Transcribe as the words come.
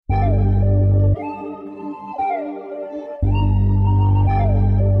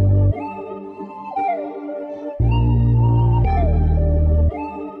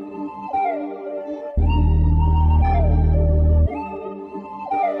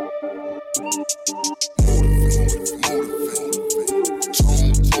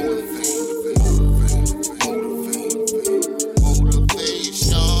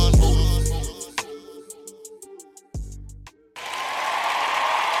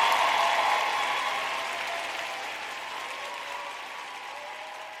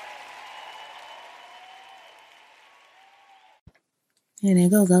And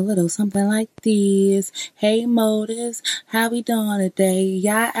it goes a little something like this. Hey, motives, how we doing today?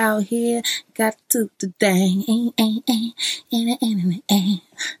 Y'all out here got to do the dang.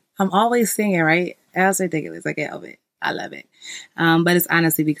 I'm always singing, right? That's ridiculous. I can't help it. I love it. But it's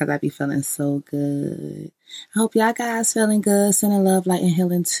honestly because I be feeling so good. I hope y'all guys feeling good. Sending love, light, and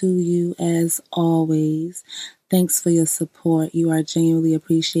healing to you as always. Thanks for your support. You are genuinely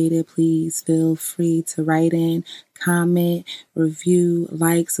appreciated. Please feel free to write in, comment, review,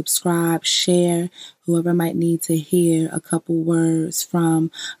 like, subscribe, share. Whoever might need to hear a couple words from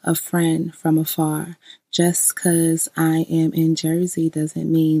a friend from afar. Just because I am in Jersey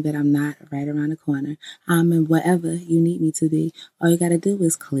doesn't mean that I'm not right around the corner. I'm in wherever you need me to be. All you got to do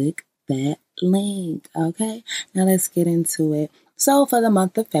is click that link, okay? Now let's get into it. So for the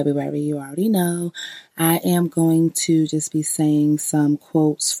month of February, you already know, I am going to just be saying some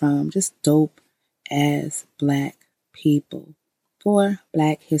quotes from just dope as Black people for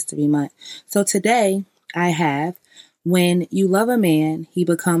Black History Month. So today I have, when you love a man, he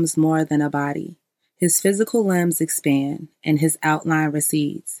becomes more than a body. His physical limbs expand and his outline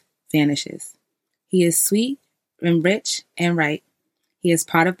recedes, vanishes. He is sweet and rich and right. He is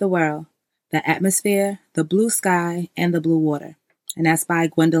part of the world, the atmosphere, the blue sky, and the blue water. And that's by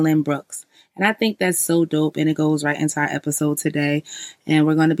Gwendolyn Brooks. And I think that's so dope, and it goes right into our episode today. And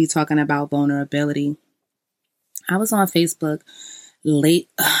we're going to be talking about vulnerability. I was on Facebook late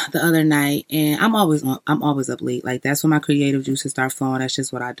the other night, and I'm always up late. Like, that's when my creative juices start flowing. That's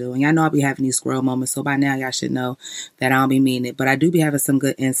just what I do. And y'all know I'll be having these squirrel moments, so by now y'all should know that I don't be meaning it. But I do be having some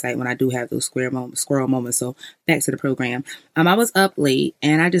good insight when I do have those squirrel moments. So back to the program. I was up late,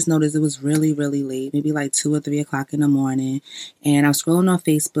 and I just noticed it was really, really late, maybe like 2 or 3 o'clock in the morning. And I was scrolling on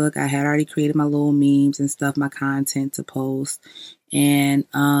Facebook. I had already created my little memes and stuff, my content to post. And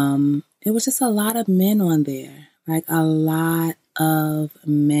it was just a lot of men on there, like a lot of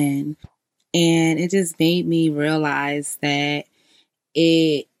men. And it just made me realize that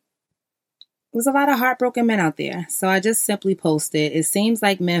it was a lot of heartbroken men out there. So I just simply posted, it seems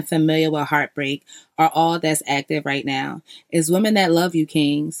like men familiar with heartbreak are all that's active right now. It's women that love you,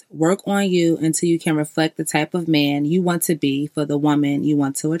 kings. Work on you until you can reflect the type of man you want to be for the woman you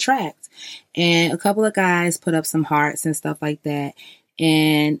want to attract. And a couple of guys put up some hearts and stuff like that.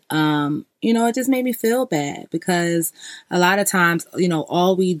 And, it just made me feel bad because a lot of times,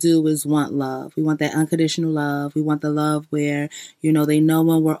 all we do is want love. We want that unconditional love. We want the love where, they know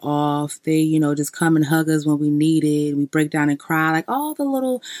when we're off. They, just come and hug us when we need it. We break down and cry, like all the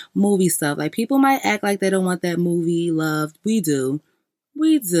little movie stuff. Like, people might act like they don't want that movie love. We do.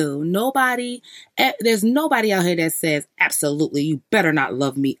 We do. There's nobody out here that says, absolutely, you better not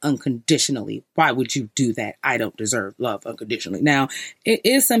love me unconditionally. Why would you do that? I don't deserve love unconditionally. Now, it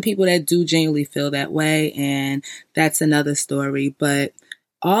is some people that do genuinely feel that way, and that's another story. But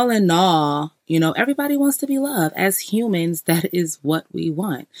all in all, everybody wants to be loved. As humans, that is what we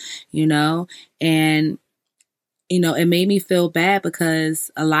want, and, it made me feel bad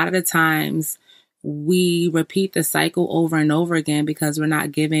because a lot of the times we repeat the cycle over and over again because we're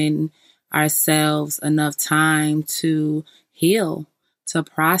not giving ourselves enough time to heal, to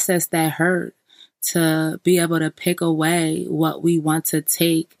process that hurt, to be able to pick away what we want to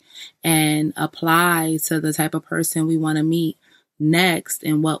take and apply to the type of person we want to meet next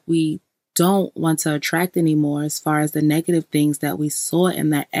and what we don't want to attract anymore as far as the negative things that we saw in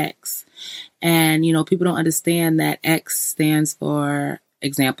that X. And, people don't understand that X stands for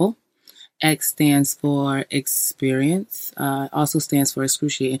example. X stands for experience, also stands for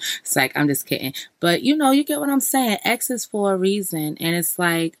excruciating. Psych, I'm just kidding. But, you get what I'm saying. X is for a reason. And it's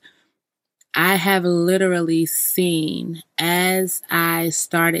like, I have literally seen as I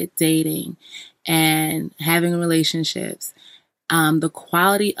started dating and having relationships, the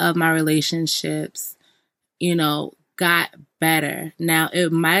quality of my relationships, got better. Now,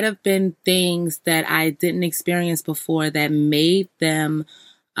 it might have been things that I didn't experience before that made them,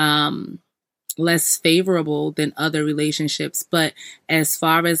 less favorable than other relationships. But as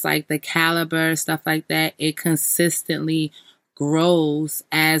far as like the caliber, stuff like that, it consistently grows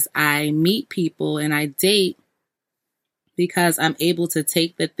as I meet people and I date because I'm able to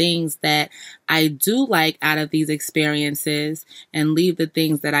take the things that I do like out of these experiences and leave the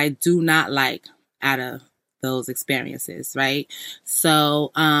things that I do not like out of those experiences, right?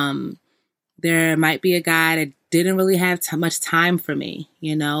 So, There might be a guy that didn't really have much time for me,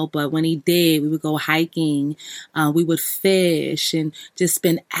 but when he did, we would go hiking, we would fish and just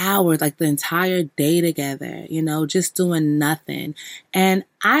spend hours, like the entire day together, just doing nothing. And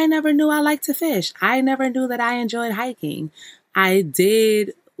I never knew I liked to fish. I never knew that I enjoyed hiking. I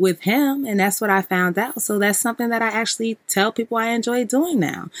did with him, and that's what I found out. So that's something that I actually tell people I enjoy doing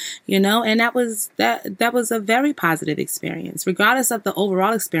now, and that was a very positive experience, regardless of the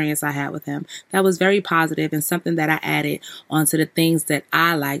overall experience I had with him. That was very positive and something that I added onto the things that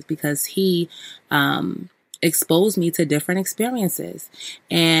I liked because he exposed me to different experiences.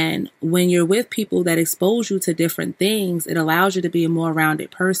 And when you're with people that expose you to different things, it allows you to be a more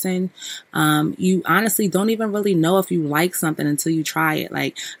rounded person. You honestly don't even really know if you like something until you try it.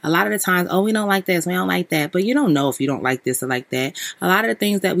 Like a lot of the times, oh, we don't like this, we don't like that, but you don't know if you don't like this or like that. A lot of the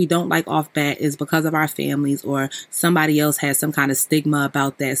things that we don't like off bat is because of our families or somebody else has some kind of stigma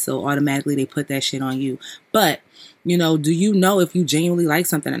about that. So automatically they put that shit on you. But do you know if you genuinely like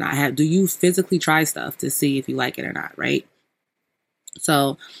something or not? Do you physically try stuff to see if you like it or not, right?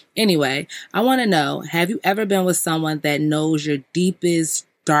 So anyway, I want to know, have you ever been with someone that knows your deepest,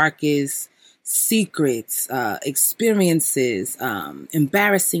 darkest secrets, experiences,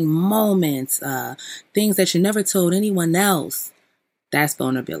 embarrassing moments, things that you never told anyone else? That's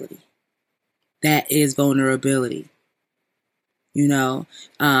vulnerability. That is vulnerability. I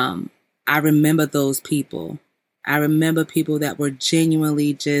remember those people. I remember people that were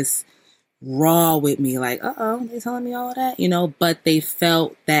genuinely just raw with me, like, they telling me all that, but they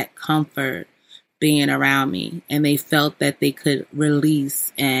felt that comfort being around me and they felt that they could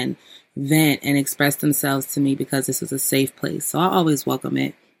release and vent and express themselves to me because this was a safe place. So I always welcome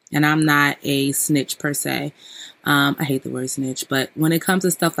it. And I'm not a snitch per se. I hate the word snitch, but when it comes to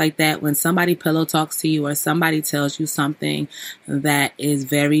stuff like that, when somebody pillow talks to you or somebody tells you something that is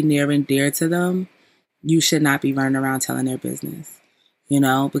very near and dear to them, you should not be running around telling their business,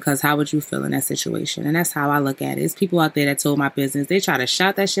 because how would you feel in that situation? And that's how I look at it. It's people out there that told my business. They try to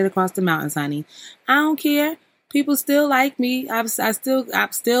shout that shit across the mountains, honey. I don't care. People still like me. I'm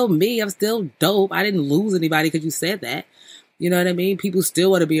still me. I'm still dope. I didn't lose anybody because you said that. You know what I mean? People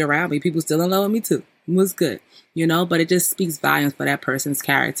still want to be around me. People still in love with me too. It was good, but it just speaks volumes for that person's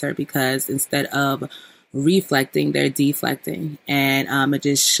character because instead of reflecting, they're deflecting. And it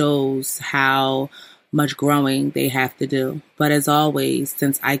just shows how much growing they have to do. But as always,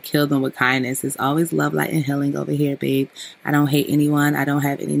 since I kill them with kindness, it's always love, light, and healing over here, babe. I don't hate anyone. I don't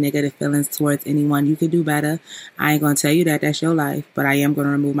have any negative feelings towards anyone. You could do better. I ain't going to tell you that. That's your life. But I am going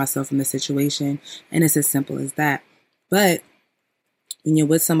to remove myself from the situation. And it's as simple as that. But when you're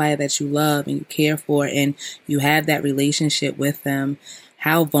with somebody that you love and you care for and you have that relationship with them,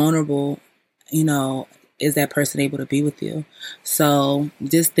 how vulnerable, is that person able to be with you? So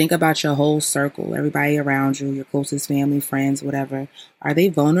just think about your whole circle, everybody around you, your closest family, friends, whatever. Are they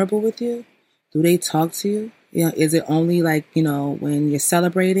vulnerable with you? Do they talk to you? Is it only like, when you're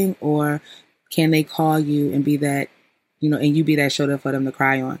celebrating, or can they call you and be that, and you be that shoulder for them to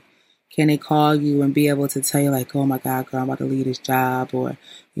cry on? Can they call you and be able to tell you like, oh my God, girl, I'm about to leave this job, or,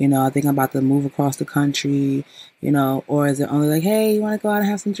 I think I'm about to move across the country, or is it only like, hey, you want to go out and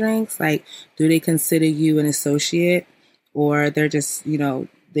have some drinks? Like, do they consider you an associate, or they're just,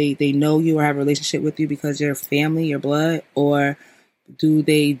 they know you or have a relationship with you because you're family, your blood, or do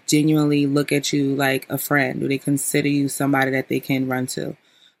they genuinely look at you like a friend? Do they consider you somebody that they can run to?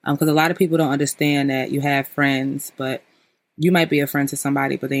 Because a lot of people don't understand that you have friends, but you might be a friend to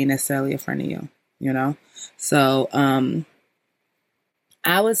somebody, but they ain't necessarily a friend of you, So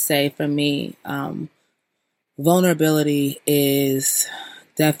I would say for me, vulnerability is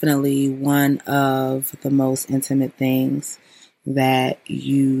definitely one of the most intimate things that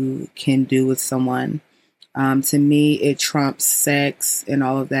you can do with someone. To me, it trumps sex and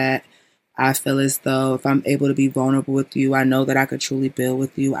all of that. I feel as though if I'm able to be vulnerable with you, I know that I could truly build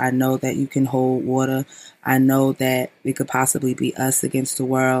with you. I know that you can hold water. I know that it could possibly be us against the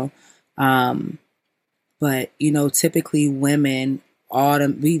world. But, typically women,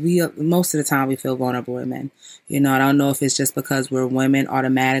 we most of the time we feel vulnerable with men. I don't know if it's just because we're women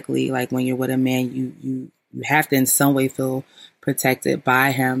automatically, like when you're with a man, you have to in some way feel protected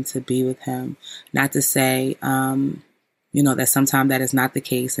by him to be with him. Not to say, that sometimes that is not the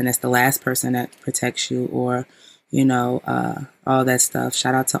case and it's the last person that protects you or, all that stuff.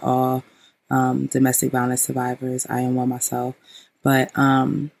 Shout out to all domestic violence survivors. I am one myself. But,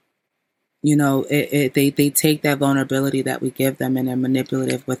 they take that vulnerability that we give them and they're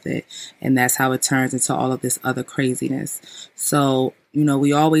manipulative with it. And that's how it turns into all of this other craziness. So,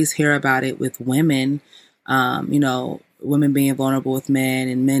 we always hear about it with women, women being vulnerable with men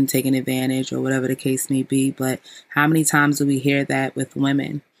and men taking advantage or whatever the case may be. But how many times do we hear that with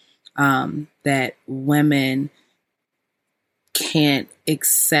women? That women can't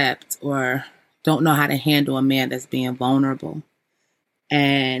accept or don't know how to handle a man that's being vulnerable.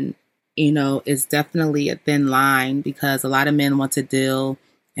 And, it's definitely a thin line because a lot of men want to deal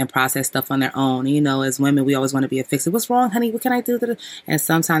and process stuff on their own. As women, we always want to be a fixer. What's wrong, honey? What can I do? And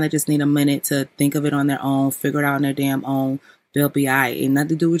sometimes they just need a minute to think of it on their own, figure it out on their damn own. They'll be all right. Ain't nothing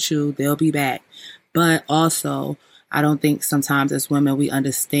to do with you. They'll be back. But also, I don't think sometimes as women, we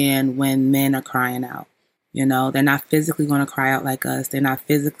understand when men are crying out. They're not physically going to cry out like us. They're not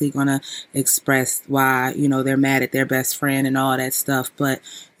physically going to express why, they're mad at their best friend and all that stuff. But,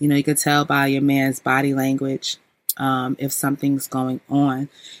 you can tell by your man's body language if something's going on.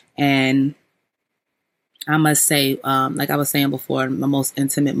 And I must say, like I was saying before, my most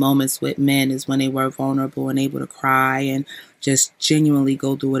intimate moments with men is when they were vulnerable and able to cry and just genuinely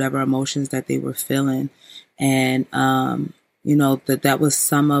go through whatever emotions that they were feeling. And, that was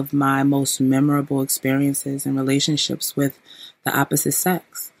some of my most memorable experiences and relationships with the opposite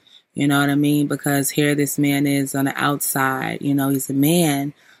sex. You know what I mean? Because here this man is on the outside, he's a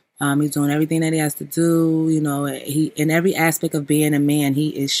man. He's doing everything that he has to do. He, in every aspect of being a man, he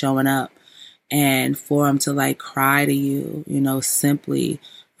is showing up. And for him to cry to you, simply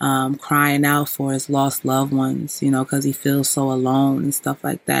crying out for his lost loved ones, because he feels so alone and stuff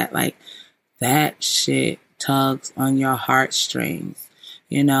like that. That shit tugs on your heartstrings,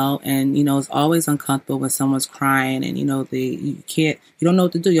 and, it's always uncomfortable when someone's crying and, you don't know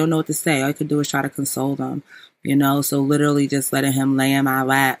what to do. You don't know what to say. All you could do is try to console them, so literally just letting him lay in my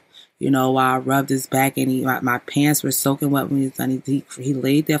lap, while I rubbed his back and my pants were soaking wet when he was done. He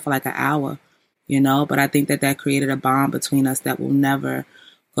laid there for an hour, but I think that created a bond between us that will never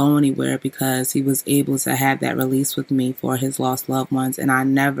go anywhere because he was able to have that release with me for his lost loved ones. And I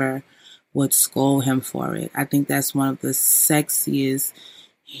never would scold him for it. I think that's one of the sexiest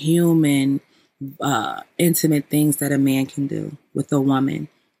human, intimate things that a man can do with a woman,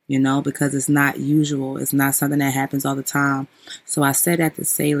 because it's not usual. It's not something that happens all the time. So I said that to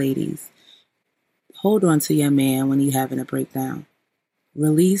say, ladies, hold on to your man when he's having a breakdown.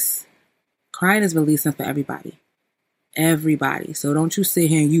 Release. Crying is releasing for everybody. Everybody. So don't you sit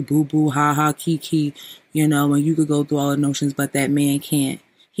here and you boo-boo, ha-ha, kiki, when you could go through all the notions, but that man can't.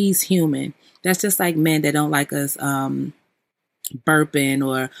 He's human. That's just like men that don't like us burping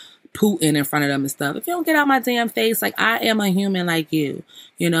or pooting in front of them and stuff. If you don't get out my damn face, I am a human like you.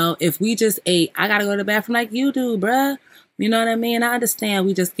 If we just ate, I gotta go to the bathroom like you do, bruh. You know what I mean? I understand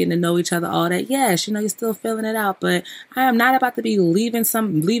we just getting to know each other, all that. Yes, you're still feeling it out, but I am not about to be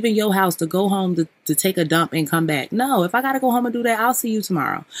leaving your house to go home to take a dump and come back. No, if I gotta go home and do that, I'll see you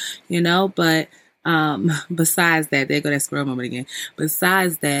tomorrow. But besides that, there go that squirrel moment again.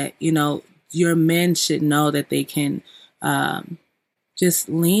 Besides that, your men should know that they can just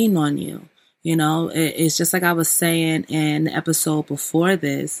lean on you. It's just like I was saying in the episode before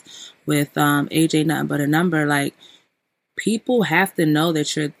this with AJ Nothing But a Number. People have to know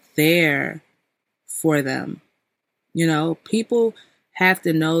that you're there for them. People have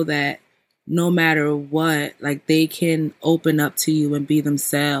to know that no matter what, they can open up to you and be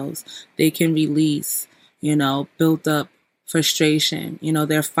themselves. They can release, built up frustration.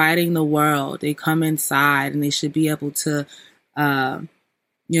 They're fighting the world. They come inside and they should be able to,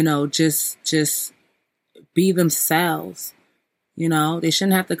 just be themselves. They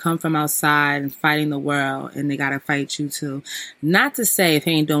shouldn't have to come from outside and fighting the world and they got to fight you too. Not to say if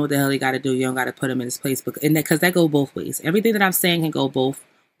he ain't doing what the hell he got to do, you don't got to put him in his place. Because that go both ways. Everything that I'm saying can go both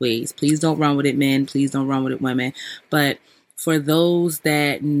ways. Please don't run with it, men. Please don't run with it, women. But for those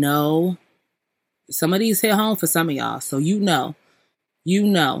that know, some of these hit home for some of y'all. So you know.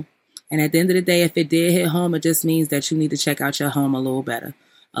 And at the end of the day, if it did hit home, it just means that you need to check out your home a little better,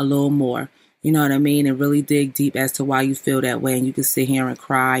 a little more. You know what I mean? And really dig deep as to why you feel that way. And you can sit here and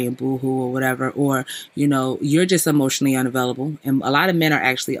cry and boo-hoo or whatever. Or, you're just emotionally unavailable. And a lot of men are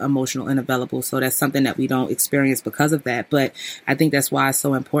actually emotional unavailable. So that's something that we don't experience because of that. But I think that's why it's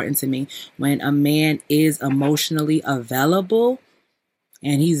so important to me. When a man is emotionally available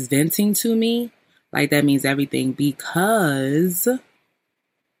and he's venting to me, that means everything because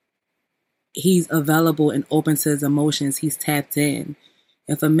he's available and open to his emotions. He's tapped in.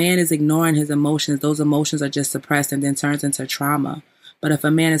 If a man is ignoring his emotions, those emotions are just suppressed and then turns into trauma. But if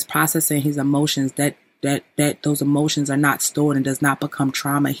a man is processing his emotions, that those emotions are not stored and does not become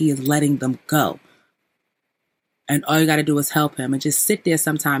trauma, he is letting them go. And all you got to do is help him and just sit there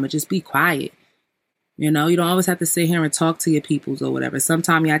sometime and just be quiet. You don't always have to sit here and talk to your peoples or whatever.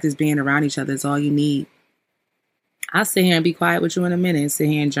 Sometimes y'all just being around each other is all you need. I'll sit here and be quiet with you in a minute, sit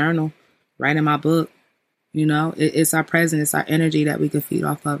here and journal, write in my book. You know, it's our presence, it's our energy that we can feed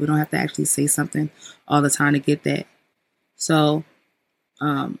off of. We don't have to actually say something all the time to get that. So,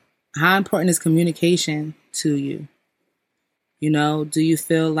 how important is communication to you? You know, do you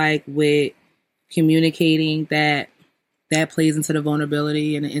feel like with communicating that plays into the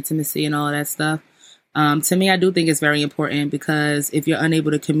vulnerability and the intimacy and all of that stuff? To me, I do think it's very important, because if you're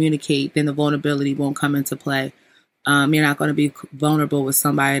unable to communicate, then the vulnerability won't come into play. You're not going to be vulnerable with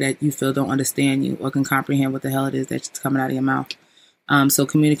somebody that you feel don't understand you or can comprehend what the hell it is that's coming out of your mouth. So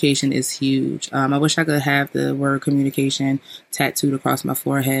communication is huge. I wish I could have the word communication tattooed across my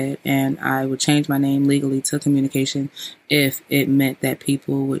forehead, and I would change my name legally to communication if it meant that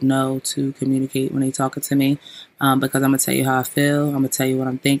people would know to communicate when they talking to me. Because I'm going to tell you how I feel. I'm going to tell you what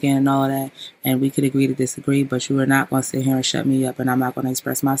I'm thinking and all that. And we could agree to disagree, but you are not going to sit here and shut me up, and I'm not going to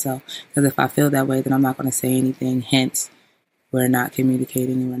express myself. Because if I feel that way, then I'm not going to say anything. Hence, we're not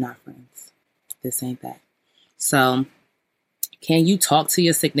communicating and we're not friends. This ain't that. So, can you talk to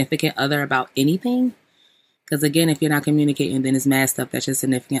your significant other about anything? Because again, if you're not communicating, then it's mad stuff that your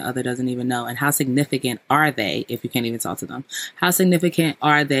significant other doesn't even know. And how significant are they if you can't even talk to them? How significant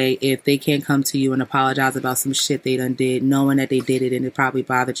are they if they can't come to you and apologize about some shit they done did, knowing that they did it and it probably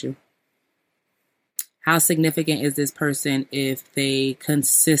bothered you? How significant is this person if they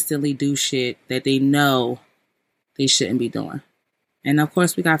consistently do shit that they know they shouldn't be doing? And of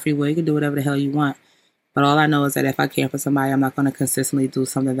course, we got free will. You can do whatever the hell you want. But all I know is that if I care for somebody, I'm not going to consistently do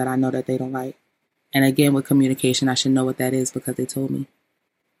something that I know that they don't like. And again, with communication, I should know what that is because they told me.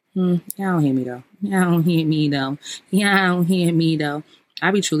 Y'all don't hear me though. Y'all don't hear me though.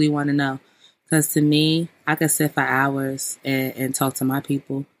 I be truly want to know. Because to me, I could sit for hours and talk to my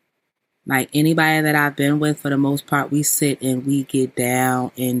people. Like anybody that I've been with, for the most part, we sit and we get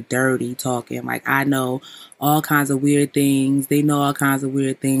down and dirty talking. Like I know all kinds of weird things. They know all kinds of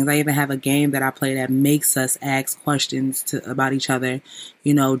weird things. I even have a game that I play that makes us ask questions about each other,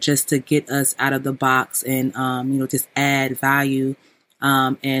 you know, just to get us out of the box and, you know, just add value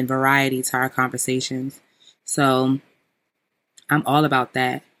and variety to our conversations. So I'm all about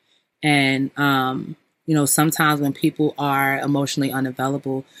that. And, you know, sometimes when people are emotionally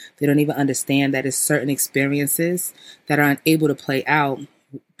unavailable, they don't even understand that it's certain experiences that are unable to play out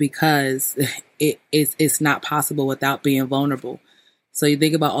because it's not possible without being vulnerable. So you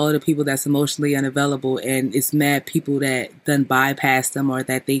think about all of the people that's emotionally unavailable, and it's mad people that done bypass them or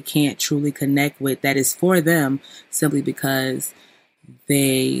that they can't truly connect with, that is for them simply because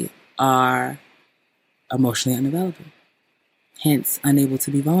they are emotionally unavailable, hence unable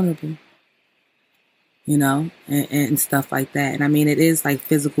to be vulnerable. You know, and stuff like that. And I mean, it is like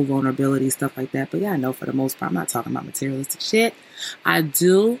physical vulnerability, stuff like that. But yeah, I know for the most part, I'm not talking about materialistic shit. I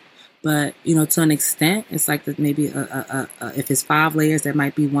do, but you know, to an extent, it's like that maybe if it's 5 layers, that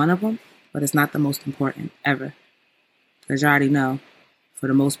might be one of them, but it's not the most important ever. Because you already know, for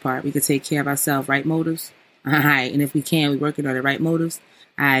the most part, we could take care of ourselves, right motives? All right. And if we can, we're working on the right motives.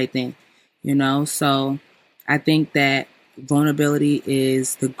 All right, then, you know, so I think that vulnerability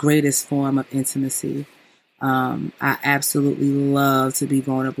is the greatest form of intimacy. I absolutely love to be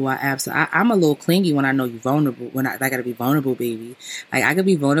vulnerable. I'm a little clingy when I know you're vulnerable. When I gotta be vulnerable, baby. Like I could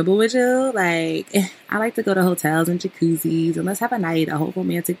be vulnerable with you. Like I like to go to hotels and jacuzzis and let's have a whole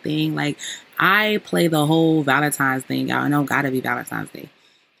romantic thing. Like I play the whole Valentine's thing out. I don't gotta be Valentine's Day.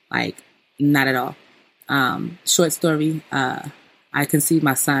 Like not at all. Short story. I conceived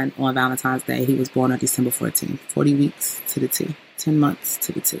my son on Valentine's Day. He was born on December 14th, 40 weeks to the T, 10 months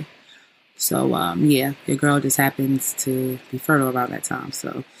to the T. So, yeah, your girl just happens to be fertile around that time.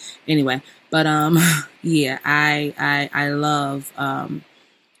 So anyway, but, yeah, I love, I'm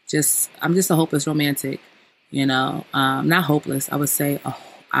just a hopeless romantic, you know, not hopeless. I would say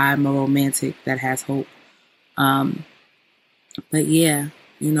I'm a romantic that has hope. But yeah.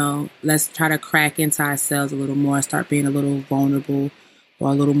 You know, let's try to crack into ourselves a little more, start being a little vulnerable or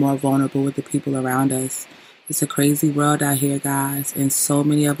a little more vulnerable with the people around us. It's a crazy world out here, guys. And so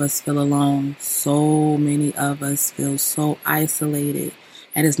many of us feel alone. So many of us feel so isolated.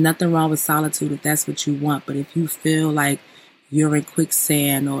 And there's nothing wrong with solitude if that's what you want. But if you feel like you're in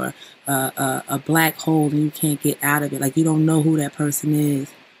quicksand or a black hole and you can't get out of it, like you don't know who that person is,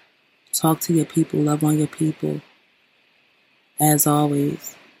 talk to your people, love on your people. As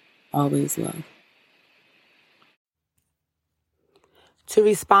always, always love. To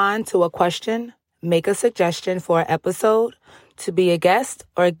respond to a question, make a suggestion for an episode, to be a guest,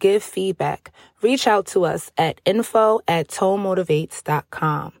 or give feedback, reach out to us at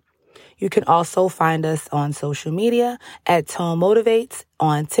info@tonemotivates.com. You can also find us on social media at Tone Motivates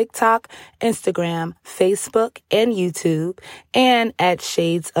on TikTok, Instagram, Facebook, and YouTube, and at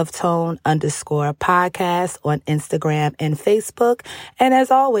Shades of Tone _podcast on Instagram and Facebook. And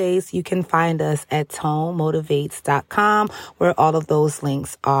as always, you can find us at tonemotivates.com, where all of those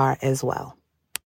links are as well.